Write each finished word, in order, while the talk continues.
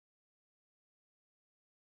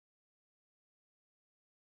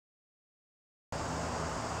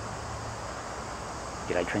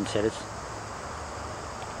G'day trendsetters.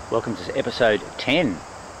 Welcome to episode 10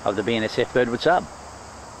 of the BNSF Birdwood sub.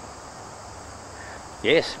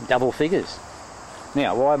 Yes, double figures.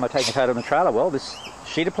 Now, why am I taking a photo on the trailer? Well, this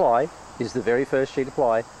sheet of ply is the very first sheet of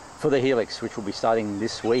ply for the Helix, which will be starting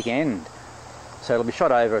this weekend. So it'll be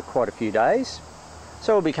shot over quite a few days.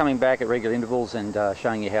 So we'll be coming back at regular intervals and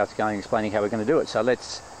showing you how it's going, explaining how we're going to do it. So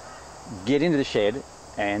let's get into the shed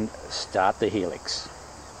and start the Helix.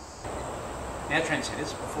 Now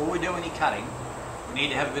trendsetters, before we do any cutting, we need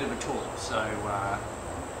to have a bit of a talk. So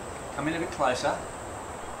come in a bit closer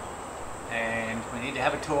and we need to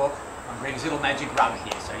have a talk on Gregg's little magic rubber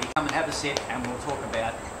here. So you come and have a sit and we'll talk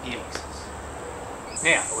about helixes.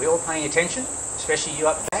 Now, are we all paying attention? Especially you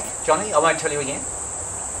up the back. Johnny, I won't tell you again.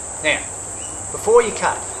 Now, before you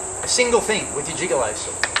cut, a single thing with your gigolo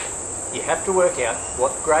saw, you have to work out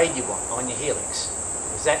what grade you want on your helix,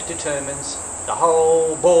 because that determines the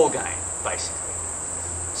whole ball game, basically.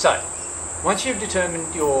 So, once you've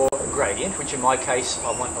determined your gradient, which in my case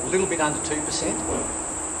I want a little bit under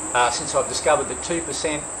 2%, since I've discovered that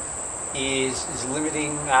 2% is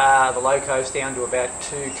limiting the locos down to about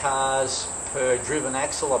 2 cars per driven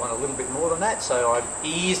axle. I want a little bit more than that, so I've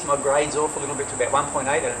eased my grades off a little bit to about 1.8,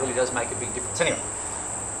 and it really does make a big difference. Anyway,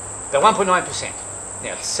 about 1.9%.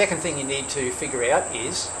 Now, the second thing you need to figure out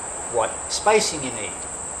is what spacing you need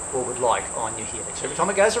or would like on your helix. So every time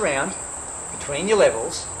it goes around, between your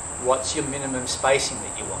levels, what's your minimum spacing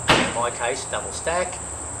that you want? In my case, double stack,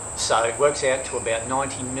 so it works out to about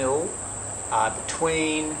 90 mil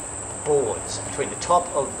between boards, between the top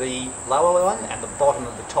of the lower one and the bottom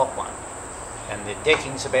of the top one. And the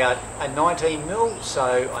decking's about a 19 mil,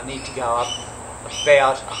 so I need to go up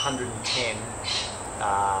about 110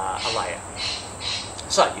 a layer.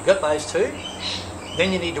 So you've got those two,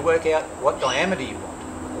 then you need to work out what diameter you want.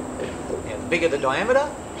 Now, the bigger the diameter,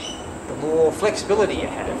 the more flexibility you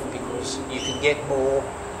have, because you can get more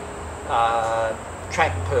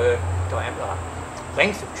track per diameter,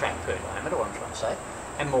 length of track per diameter, what I'm trying to say,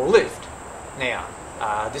 and more lift. Now,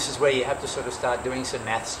 this is where you have to sort of start doing some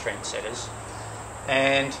maths, trendsetters.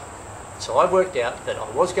 And so I worked out that I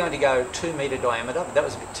was going to go 2 metre diameter, but that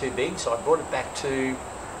was a bit too big, so I brought it back to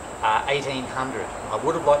 1800. I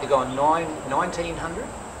would have liked to go on 1900,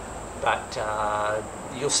 but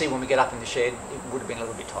you'll see when we get up in the shed, it would have been a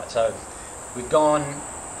little bit tight. So we've gone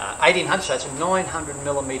 1800, so it's a 900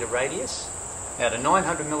 millimetre radius. Now the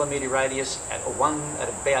 900 millimetre radius at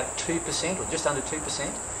about 2%, or just under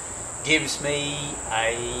 2%, gives me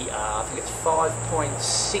I think it's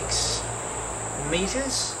 5.6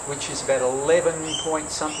 metres, which is about 11 point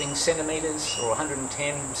something centimetres, or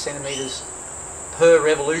 110 centimetres per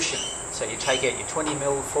revolution. So you take out your 20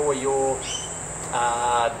 mil for your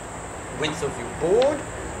width of your board,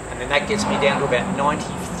 and then that gets me down to about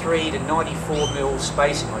 93 to 94 mil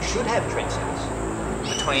spacing. I should have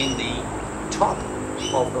trendsetters between the top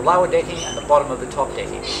of the lower decking and the bottom of the top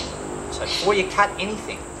decking. So before you cut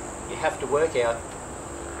anything, you have to work out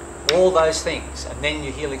all those things, and then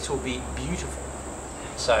your helix will be beautiful.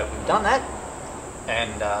 So we've done that,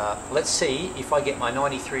 and let's see if I get my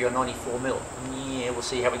 93 or 94 mil. Yeah, we'll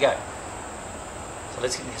see how we go.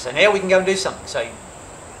 So now we can go and do something. So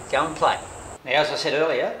go and play. Now, as I said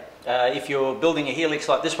earlier, if you're building a helix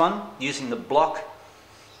like this one using the block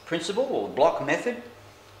principle or block method,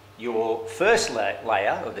 your first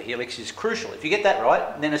layer of the helix is crucial. If you get that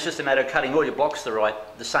right, then it's just a matter of cutting all your blocks the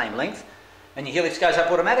same length, and your helix goes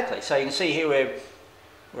up automatically. So you can see here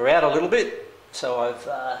we're out a little bit. So I've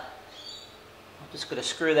just got to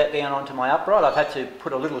screw that down onto my upright. I've had to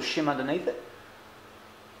put a little shim underneath it,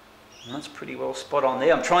 and that's pretty well spot on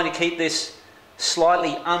there. I'm trying to keep this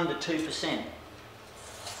slightly under 2%.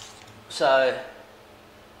 So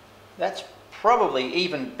that's probably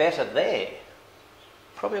even better there.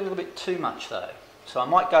 Probably a little bit too much though. So I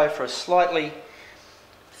might go for a slightly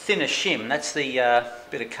thinner shim. That's the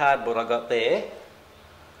bit of cardboard I got there.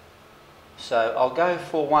 So I'll go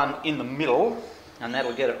for one in the middle, and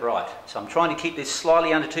that'll get it right. So I'm trying to keep this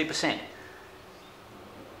slightly under 2%.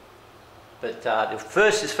 But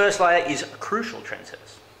this first layer is crucial,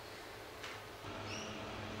 trendsetters.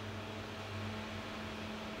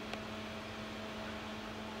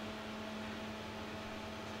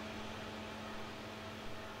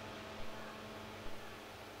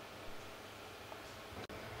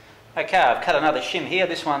 Okay, I've cut another shim here.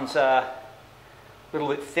 This one's a little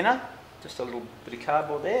bit thinner. Just a little bit of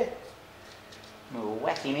cardboard there. We'll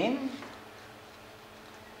whack him in.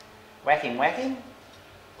 Whack him.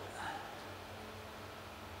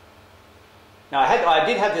 Now I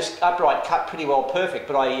did have this upright cut pretty well perfect,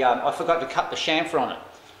 but I forgot to cut the chamfer on it.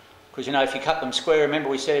 Because you know, if you cut them square, remember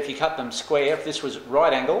we said if you cut them square, if this was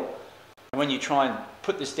right angle, and when you try and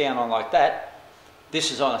put this down on like that,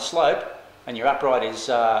 this is on a slope, and your upright is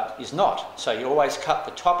not. So you always cut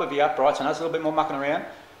the top of your uprights. I know it's a little bit more mucking around,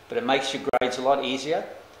 but it makes your grades a lot easier.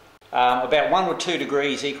 About 1 or 2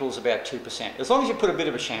 degrees equals about 2%, as long as you put a bit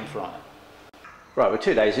of a chamfer on it. Right, we're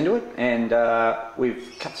 2 days into it, and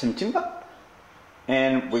we've cut some timber,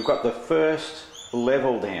 and we've got the first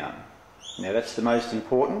level down. Now that's the most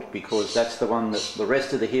important, because that's the one that the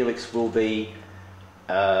rest of the helix will be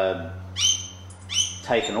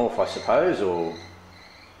taken off, I suppose, or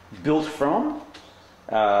built from,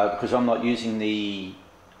 because I'm not using the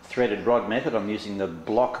threaded rod method, I'm using the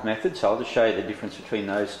block method, so I'll just show you the difference between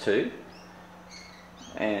those two.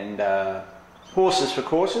 And horses for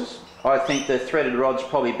courses, I think the threaded rod's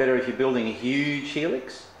probably better if you're building a huge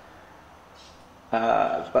helix,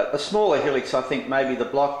 but a smaller helix, I think maybe the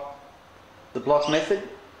block method,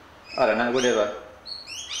 I don't know, whatever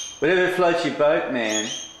floats your boat, man.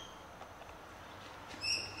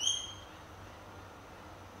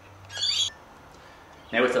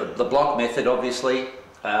 Now with the block method, obviously, you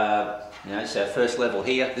know, it's our first level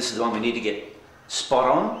here. This is the one we need to get spot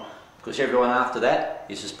on, because everyone after that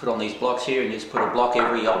is just put on these blocks here, and you just put a block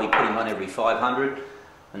I'll be putting on every 500,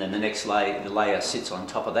 and then the next layer sits on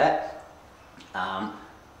top of that.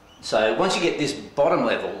 So once you get this bottom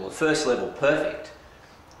level, the first level perfect,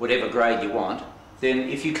 whatever grade you want, then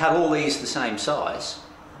if you cut all these the same size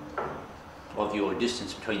of your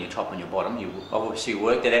distance between your top and your bottom, you obviously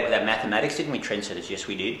worked that out with our mathematics, didn't we, trendsetters? Yes,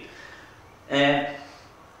 we did. And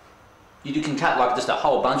you can cut like just a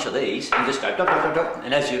whole bunch of these and just go dot, dot, dot, dot.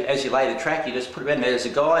 And as you lay the track, you just put it in. There's a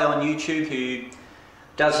guy on YouTube who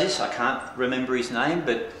does this. I can't remember his name,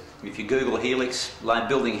 but if you Google helix,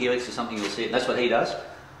 building helix or something, you'll see it. That's what he does.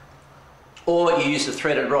 Or you use the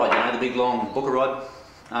threaded rod, you know, the big long booker rod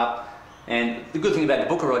up. And the good thing about the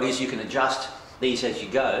booker rod is you can adjust these as you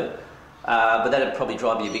go. But that'd probably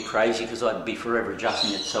drive me a bit crazy, because I'd be forever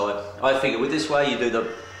adjusting it. So I figure with this way, you do the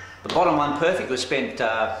bottom one perfect. I spent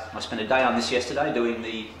a day on this yesterday doing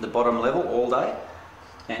the bottom level all day,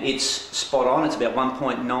 and it's spot on. It's about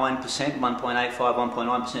 1.9%, 1.85,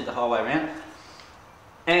 1.9% the whole way around.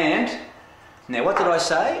 And now, what did I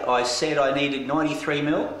say? I said I needed 93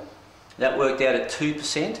 mil. That worked out at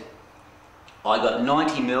 2%. I got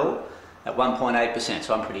 90 mil at 1.8%,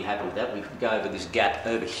 so I'm pretty happy with that. We can go over this gap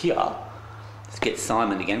over here. Let's get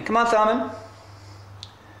Simon again. Come on, Simon.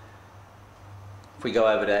 If we go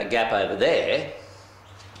over that gap over there,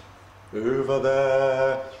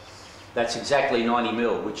 that's exactly 90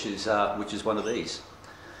 mil, which is one of these.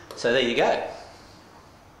 So there you go.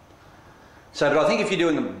 So, but I think if you're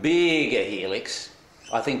doing a bigger helix,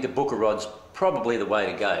 I think the booker rod's probably the way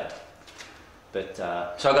to go. But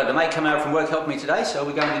so I got the mate come out from work help me today. So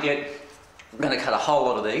we're going to cut a whole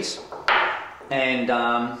lot of these and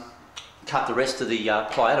cut the rest of the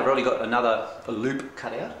ply out. I've already got a loop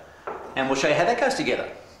cut out, and we'll show you how that goes together.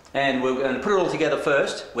 And we're going to put it all together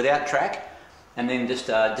first without track, and then just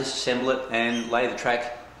disassemble it and lay the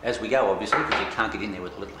track as we go, obviously, because you can't get in there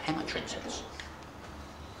with a little hammer trendsetters.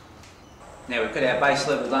 Now we've got our base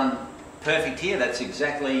level done perfect here. That's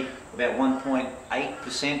exactly about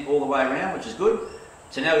 1.8% all the way around, which is good.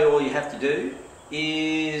 So now all you have to do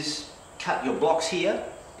is cut your blocks here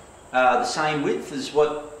the same width as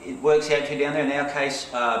what it works out to down there. In our case,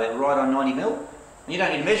 about right on 90 mil. And you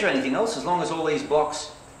don't need to measure anything else, as long as all these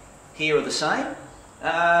blocks here are the same.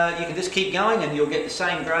 You can just keep going and you'll get the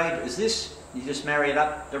same grade as this. You just marry it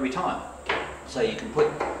up every time. So you can put,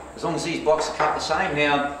 as long as these blocks are cut the same.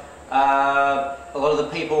 Now, a lot of the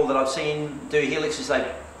people that I've seen do helixes, they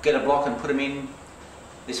get a block and put them in.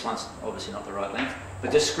 This one's obviously not the right length,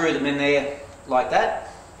 but just screw them in there like that.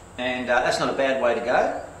 And that's not a bad way to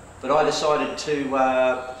go. But I decided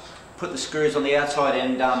to put the screws on the outside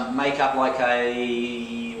and make up like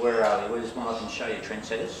a, where are we? Where's one I can show you,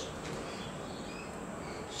 trendsetters?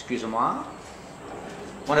 Excusez-moi.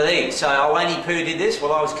 One of these. So Alani Poo did this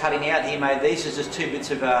while I was cutting out. He made these as just 2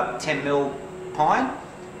 bits of 10 mil pine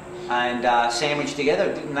and sandwiched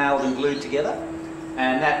together, nailed and glued together.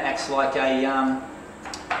 And that acts like a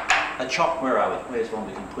chop. Where are we? Where's one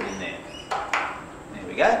we can put in there? There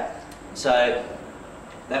we go. So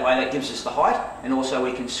that way that gives us the height, and also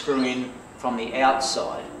we can screw in from the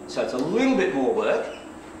outside. So it's a little bit more work,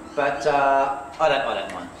 but I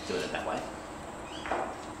don't mind doing it that way.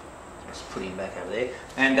 Just put him back over there.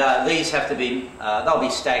 And these have to be, they'll be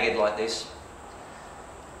staggered like this.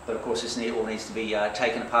 But of course this all needs to be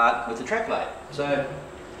taken apart with the track load. So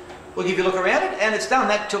we'll give you a look around it, and it's done.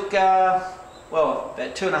 That took, well,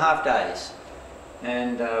 about 2.5 days.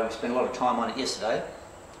 And we spent a lot of time on it yesterday.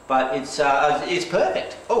 but it's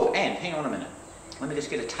perfect. Oh, and hang on a minute. Let me just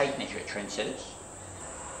get a tape measure at Trendsetters.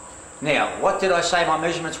 Now, what did I say my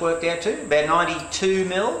measurements worked out to? About 92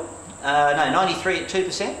 mil? No, 93 at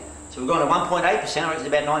 2%. So we've gone to 1.8%, I reckon it's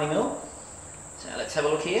about 90 mil. So let's have a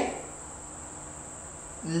look here.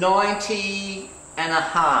 90 and a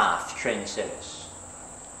half, Trendsetters.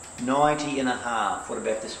 90 and a half. What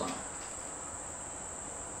about this one?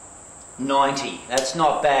 90. That's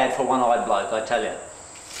not bad for one-eyed bloke, I tell you.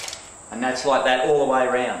 And that's like that all the way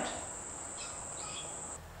around.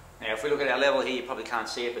 Now, if we look at our level here, you probably can't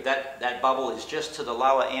see it, but that bubble is just to the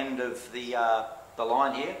lower end of the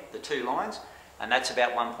line here, the two lines, and that's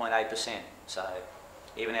about 1.8%. So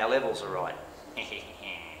even our levels are right.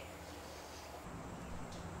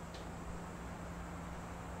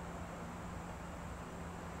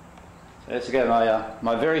 So let's go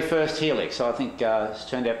my very first Helix. I think it's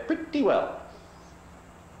turned out pretty well.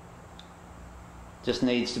 Just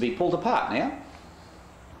needs to be pulled apart now.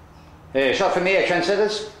 Yeah, shot from the air,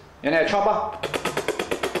 Trendsetters. In our chopper.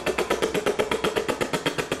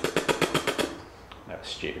 That was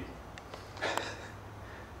stupid.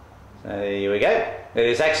 So here we go.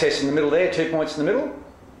 There's access in the middle there, 2 points in the middle.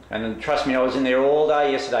 And then, trust me, I was in there all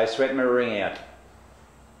day yesterday, sweating my ring out.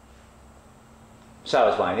 So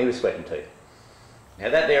was Wayne, he was sweating too.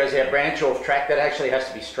 Now that there is our branch off track. That actually has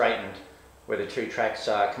to be straightened where the two tracks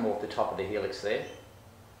come off the top of the Helix there.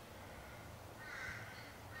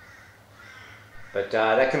 But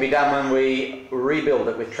that can be done when we rebuild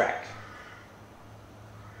it with track.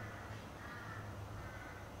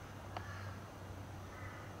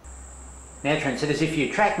 Now, Trendsetters, if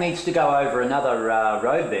your track needs to go over another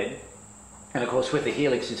roadbed, and of course with the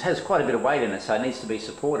Helix it has quite a bit of weight in it, so it needs to be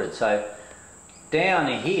supported. So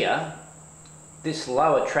down here, this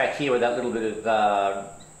lower track here with that little bit of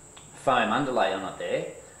foam underlay on it there,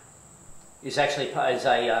 is actually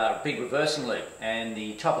a big reversing loop, and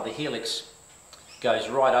the top of the Helix goes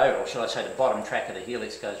right over, or should I say the bottom track of the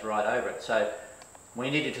Helix goes right over it. So we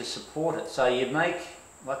needed to support it. So you make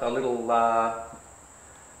like a little or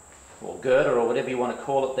girder or whatever you want to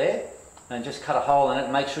call it there, and just cut a hole in it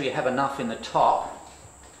and make sure you have enough in the top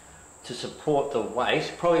to support the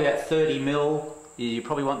weight. Probably about 30 mil. You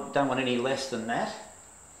probably don't want any less than that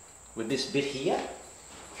with this bit here.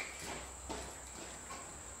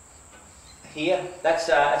 Here, that's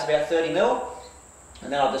about 30 mil,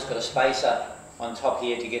 and then I've just got a spacer on top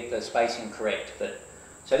here to get the spacing correct. But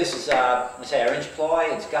so this is let's say our inch ply.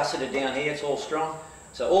 It's gusseted down here. It's all strong.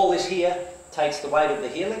 So all this here takes the weight of the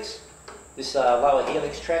Helix, this lower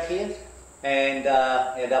Helix track here, and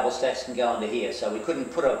our double stacks can go under here. So we couldn't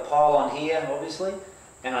put a pile on here, obviously,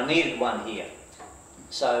 and I needed one here.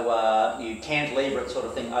 So you cantilever it sort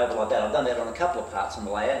of thing over like that. I've done that on a couple of parts on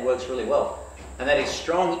the layout. It works really well. And that is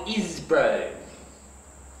strong Isbro.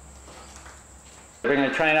 We're going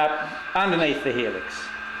to train up underneath the Helix.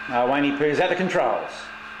 Wayne Pooh's at the controls.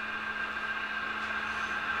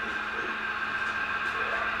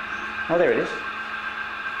 Oh, there it is.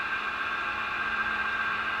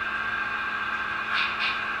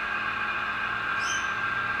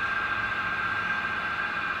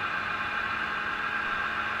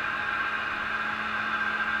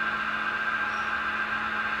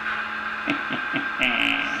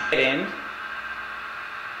 End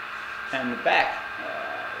and the back.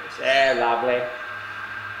 Yeah, lovely.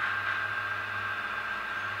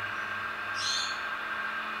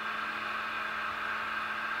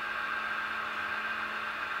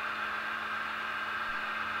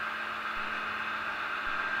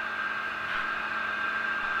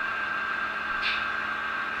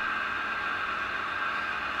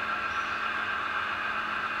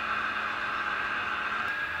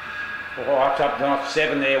 Oh, I topped Knock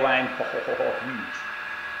 7 there, Wayne. Huge.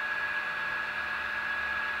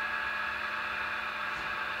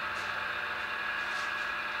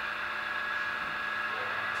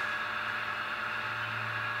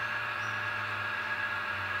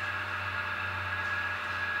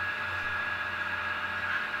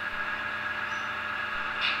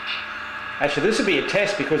 Actually, this will be a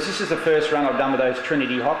test because this is the first run I've done with those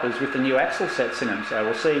Trinity hoppers with the new axle sets in them. So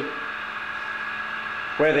we'll see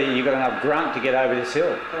whether you've got enough grunt to get over this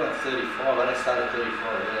hill. I went 35, I don't start at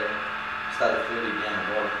 35 there. Start at 30 down the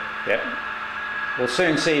bottom. Yep. We'll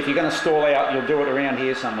soon see. If you're going to stall out, you'll do it around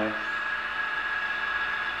here somewhere.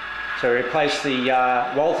 So replace the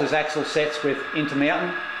Walters axle sets with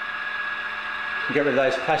Intermountain. Get rid of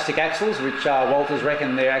those plastic axles, which Walters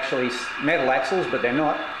reckon they're actually metal axles, but they're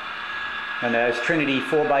not. And those Trinity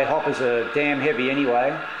 4-bay hoppers are damn heavy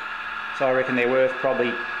anyway. So I reckon they're worth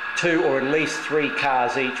probably 2 or at least 3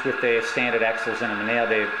 cars each with their standard axles in them, and now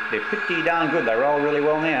they're pretty darn good. They roll really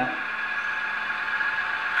well now.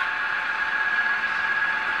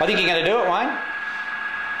 I think you're going to do it, Wayne.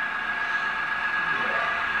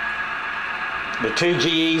 The 2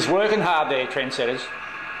 GEs working hard there, trendsetters.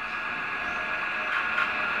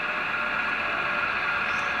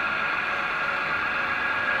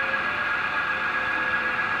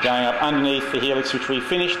 Going up underneath the Helix, which we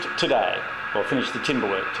finished today, or finished the timber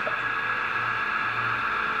work today.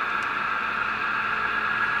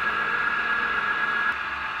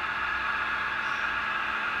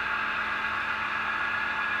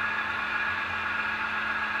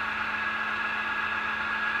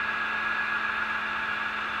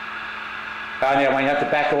 Now when you have to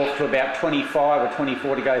back off to about 25 or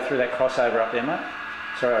 24 to go through that crossover up there, mate.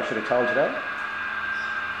 Sorry, I should have told you that.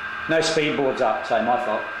 No speed boards up, so my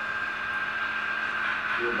fault.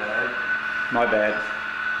 Your bad. My bad.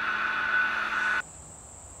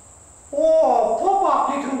 Oh, pop up,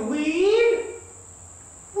 little weed.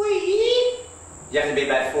 Weed. You have to be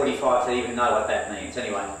about 45 to even know what that means,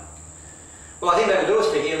 anyway. Well, I think that'll do us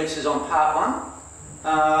for Helixes on part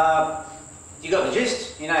 1. You got the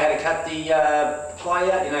gist. You know how to cut the ply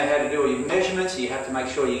out, you know how to do all your measurements. You have to make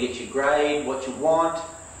sure you get your grade, what you want,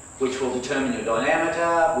 which will determine your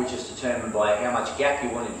diameter, which is determined by how much gap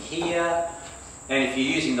you want in here. And if you're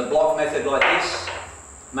using the block method like this,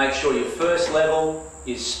 make sure your first level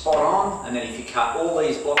is spot on, and then if you cut all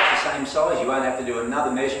these blocks the same size, you won't have to do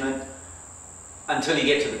another measurement until you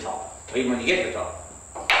get to the top, even when you get to the top.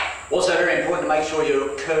 Also very important to make sure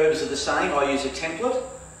your curves are the same. I use a template.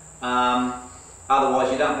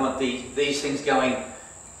 Otherwise you don't want these things going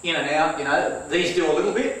in and out, you know. These do a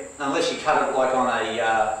little bit, unless you cut it like on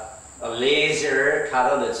a laser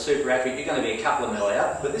cutter that's super accurate, you're going to be a couple of mil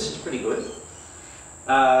out, but this is pretty good.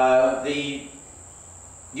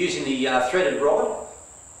 Using the threaded rod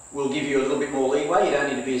will give you a little bit more leeway. You don't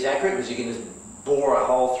need to be as accurate because you can just bore a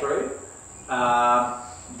hole through.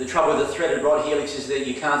 The trouble with the threaded rod Helix is that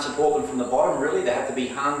you can't support them from the bottom really, they have to be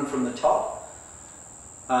hung from the top.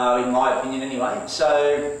 In my opinion anyway.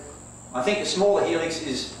 So I think the smaller Helix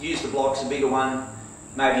is use the blocks, the bigger one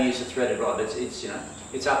maybe use the threaded rod. It's you know,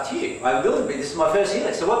 it's up to you. I built it, this is my first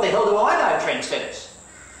Helix, so what the hell do I know, trendsetters?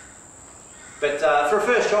 But for a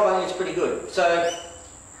first job I think it's pretty good. So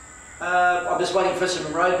I'm just waiting for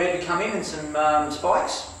some road bed to come in and some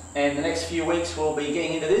spikes, and the next few weeks we'll be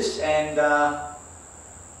getting into this, and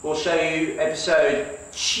we'll show you episode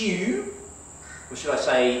 2, or should I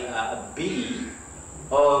say B,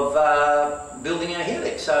 of building our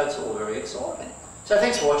Helix, so it's all very exciting. So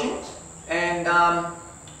thanks for watching, and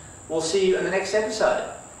we'll see you in the next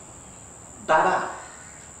episode. Bye bye.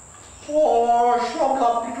 Oh, shut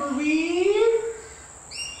up, little weed.